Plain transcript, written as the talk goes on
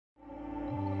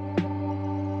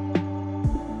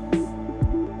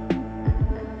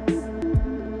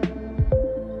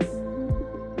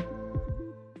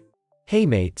Hey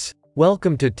mates,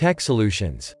 welcome to Tech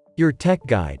Solutions, your tech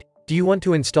guide. Do you want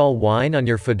to install Wine on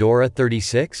your Fedora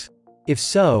 36? If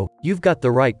so, you've got the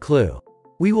right clue.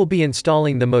 We will be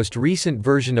installing the most recent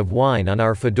version of Wine on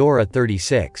our Fedora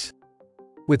 36.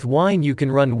 With Wine you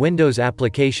can run Windows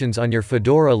applications on your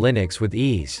Fedora Linux with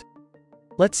ease.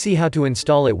 Let's see how to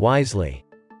install it wisely.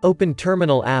 Open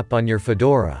Terminal app on your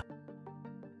Fedora.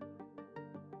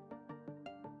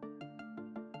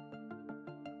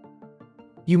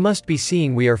 You must be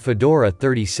seeing we are Fedora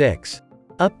 36.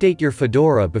 Update your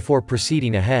Fedora before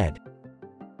proceeding ahead.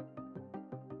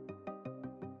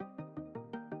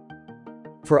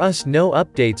 For us, no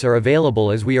updates are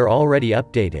available as we are already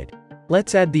updated.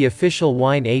 Let's add the official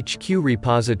winehq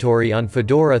repository on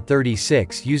Fedora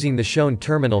 36 using the shown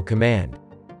terminal command.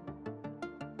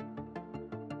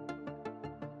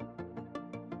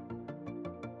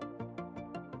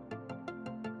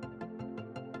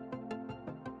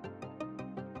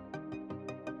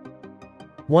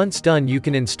 Once done, you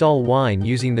can install Wine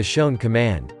using the shown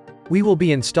command. We will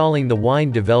be installing the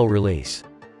winehq-devel release.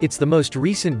 It's the most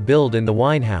recent build in the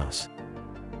Wine house.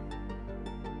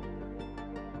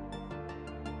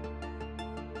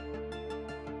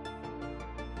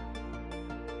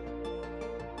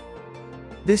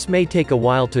 This may take a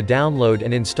while to download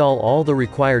and install all the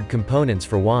required components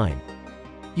for Wine.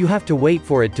 You have to wait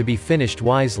for it to be finished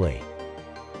wisely.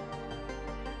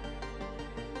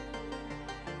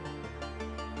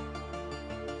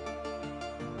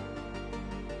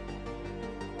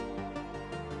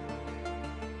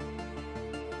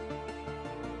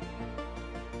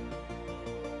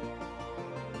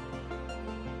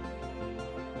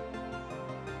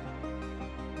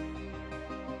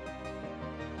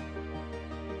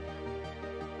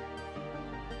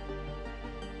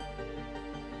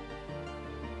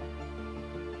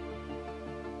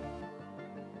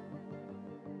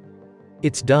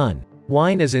 It's done.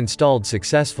 Wine is installed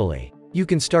successfully. You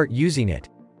can start using it.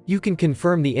 You can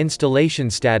confirm the installation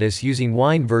status using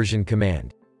wine version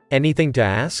command. Anything to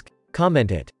ask? Comment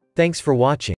it. Thanks for watching.